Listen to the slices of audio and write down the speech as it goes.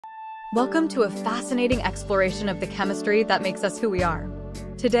Welcome to a fascinating exploration of the chemistry that makes us who we are.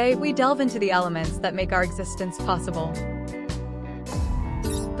 Today, we delve into the elements that make our existence possible.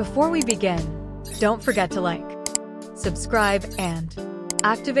 Before we begin, don't forget to like, subscribe, and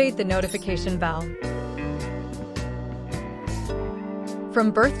activate the notification bell.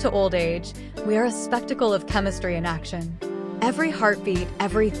 From birth to old age, we are a spectacle of chemistry in action. Every heartbeat,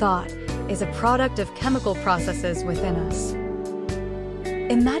 every thought, is a product of chemical processes within us.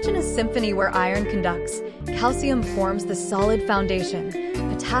 Imagine a symphony where iron conducts, calcium forms the solid foundation,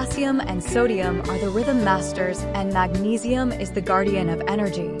 potassium and sodium are the rhythm masters, and magnesium is the guardian of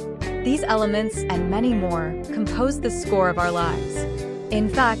energy. These elements, and many more, compose the score of our lives. In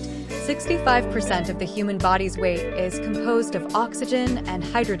fact, 65% of the human body's weight is composed of oxygen and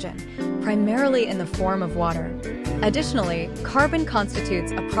hydrogen, primarily in the form of water. Additionally, carbon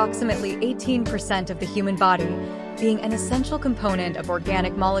constitutes approximately 18% of the human body, being an essential component of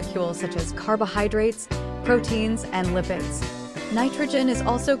organic molecules such as carbohydrates, proteins, and lipids. Nitrogen is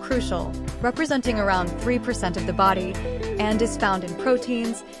also crucial, representing around 3% of the body, and is found in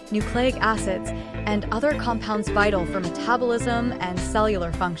proteins, nucleic acids, and other compounds vital for metabolism and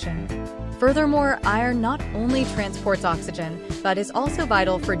cellular function. Furthermore, iron not only transports oxygen, but is also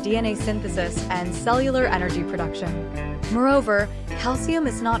vital for DNA synthesis and cellular energy production. Moreover, calcium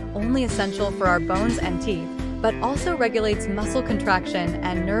is not only essential for our bones and teeth, but also regulates muscle contraction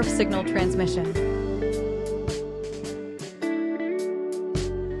and nerve signal transmission.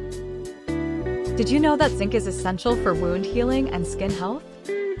 Did you know that zinc is essential for wound healing and skin health?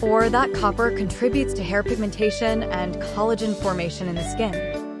 Or that copper contributes to hair pigmentation and collagen formation in the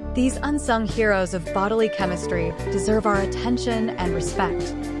skin? These unsung heroes of bodily chemistry deserve our attention and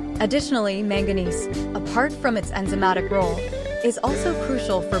respect. Additionally, manganese, apart from its enzymatic role, is also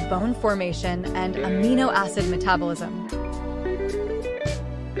crucial for bone formation and amino acid metabolism.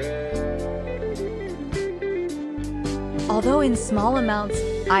 Although in small amounts,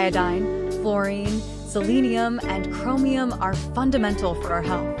 iodine, fluorine, selenium, and chromium are fundamental for our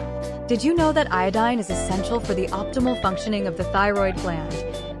health. Did you know that iodine is essential for the optimal functioning of the thyroid gland,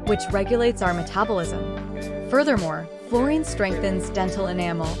 which regulates our metabolism? Furthermore, fluorine strengthens dental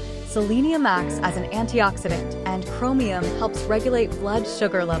enamel, selenium acts as an antioxidant, and chromium helps regulate blood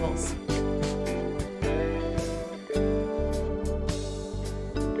sugar levels.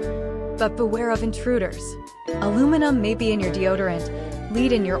 But beware of intruders. Aluminum may be in your deodorant,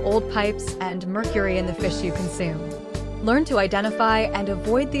 lead in your old pipes, and mercury in the fish you consume. Learn to identify and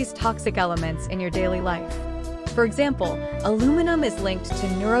avoid these toxic elements in your daily life. For example, aluminum is linked to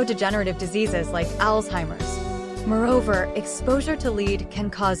neurodegenerative diseases like Alzheimer's. Moreover, exposure to lead can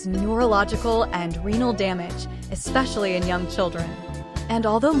cause neurological and renal damage, especially in young children. And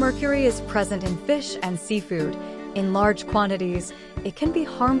although mercury is present in fish and seafood, in large quantities, it can be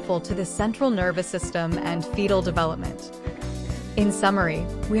harmful to the central nervous system and fetal development. In summary,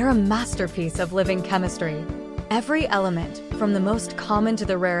 we are a masterpiece of living chemistry. Every element, from the most common to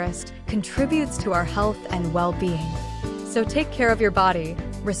the rarest, contributes to our health and well-being. So take care of your body,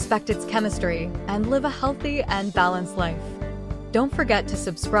 respect its chemistry, and live a healthy and balanced life. Don't forget to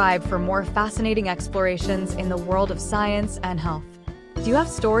subscribe for more fascinating explorations in the world of science and health. Do you have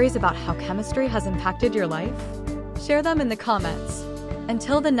stories about how chemistry has impacted your life? Share them in the comments.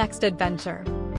 Until the next adventure.